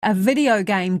A video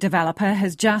game developer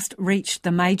has just reached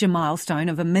the major milestone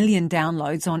of 1 million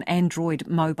downloads on Android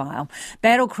mobile.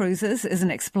 Battle Cruisers is an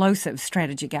explosive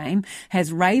strategy game,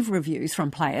 has rave reviews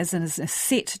from players and is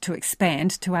set to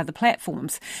expand to other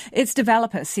platforms. Its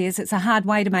developer says it's a hard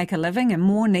way to make a living and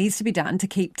more needs to be done to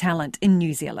keep talent in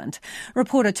New Zealand.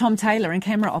 Reporter Tom Taylor and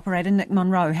camera operator Nick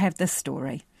Monroe have this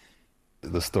story.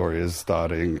 The story is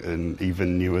starting in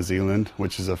even New Zealand,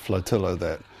 which is a flotilla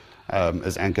that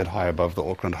is anchored high above the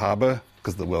Auckland harbour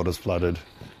because the world is flooded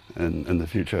in the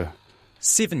future.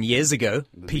 7 years ago,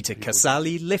 Peter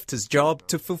Casali left his job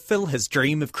to fulfil his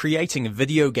dream of creating a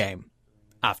video game.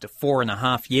 After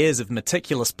 4.5 years of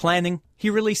meticulous planning, he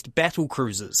released Battle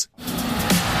Cruisers.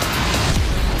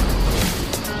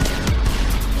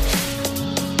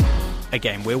 A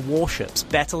game where warships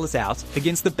battle it out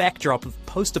against the backdrop of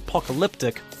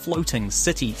post-apocalyptic floating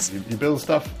cities. You build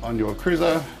stuff on your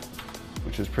cruiser,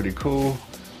 which is pretty cool.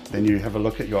 Then you have a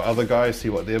look at your other guys, see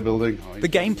what they're building. The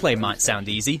gameplay might sound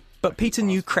easy, but Peter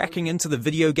knew cracking into the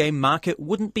video game market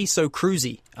wouldn't be so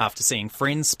cruisy after seeing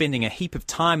friends spending a heap of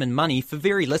time and money for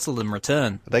very little in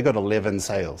return. They got 11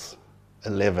 sales.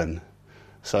 11.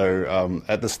 So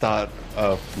at the start,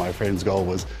 my friend's goal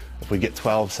was, if we get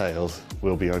 12 sales,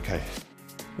 we'll be okay.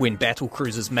 When Battle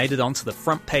Cruisers made it onto the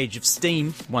front page of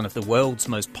Steam, one of the world's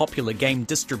most popular game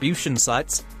distribution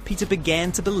sites, Peter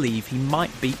began to believe he might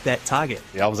beat that target.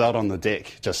 I was out on the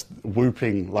deck just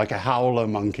whooping like a howler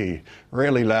monkey,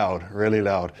 really loud, really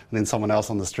loud. And then someone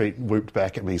else on the street whooped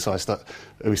back at me, so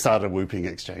we started a whooping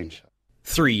exchange.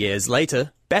 3 years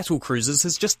later, Battle Cruisers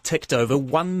has just ticked over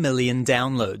 1 million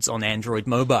downloads on Android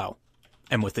mobile.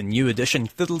 And with a new edition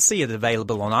that'll see it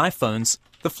available on iPhones,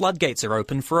 the floodgates are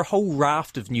open for a whole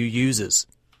raft of new users.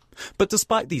 But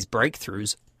despite these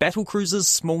breakthroughs, Battle Cruisers'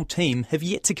 small team have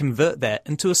yet to convert that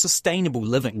into a sustainable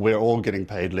living. We're all getting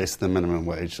paid less than minimum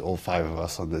wage, all 5 of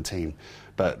us on the team,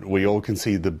 but we all can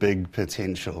see the big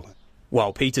potential.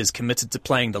 While Peter's committed to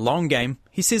playing the long game,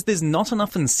 he says there's not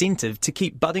enough incentive to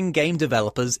keep budding game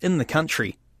developers in the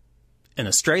country. In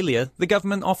Australia, the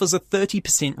government offers a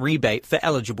 30% rebate for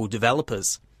eligible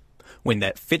developers. When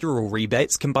that federal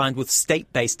rebate's combined with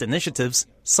state-based initiatives,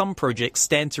 some projects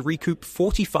stand to recoup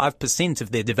 45%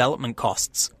 of their development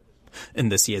costs. In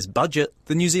this year's budget,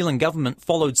 the New Zealand government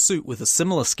followed suit with a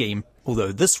similar scheme,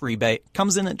 although this rebate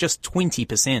comes in at just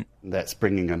 20%. That's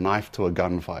bringing a knife to a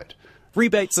gunfight.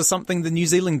 Rebates are something the New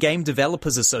Zealand Game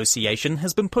Developers Association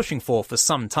has been pushing for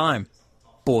some time.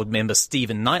 Board member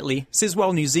Stephen Knightley says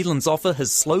while New Zealand's offer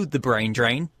has slowed the brain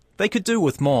drain, they could do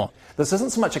with more. This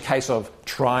isn't so much a case of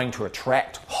trying to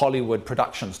attract Hollywood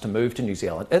productions to move to New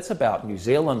Zealand. It's about New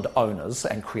Zealand owners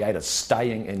and creators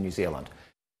staying in New Zealand.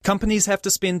 Companies have to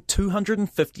spend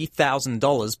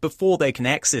 $250,000 before they can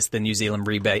access the New Zealand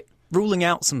rebate, ruling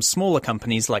out some smaller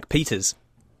companies like Peter's.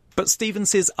 But Stephen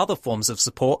says other forms of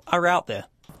support are out there.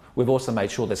 We've also made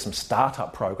sure there's some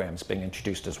startup programs being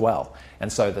introduced as well.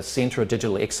 And so the Centre of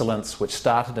Digital Excellence, which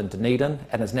started in Dunedin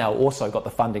and has now also got the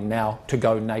funding now to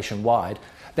go nationwide,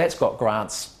 that's got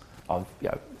grants of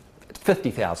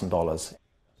 $50,000.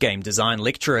 Game design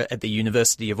lecturer at the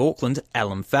University of Auckland,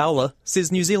 Alan Fowler,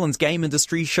 says New Zealand's game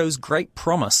industry shows great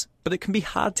promise, but it can be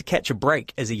hard to catch a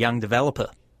break as a young developer.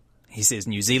 He says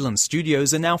New Zealand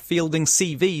studios are now fielding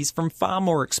CVs from far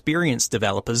more experienced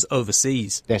developers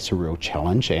overseas. That's a real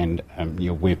challenge, and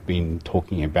we've been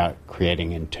talking about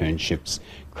creating internships,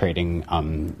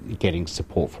 getting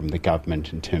support from the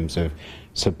government in terms of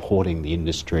supporting the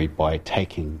industry by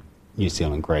taking New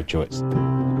Zealand graduates.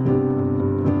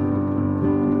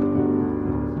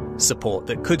 Support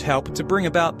that could help to bring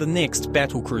about the next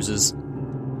Battle Cruisers.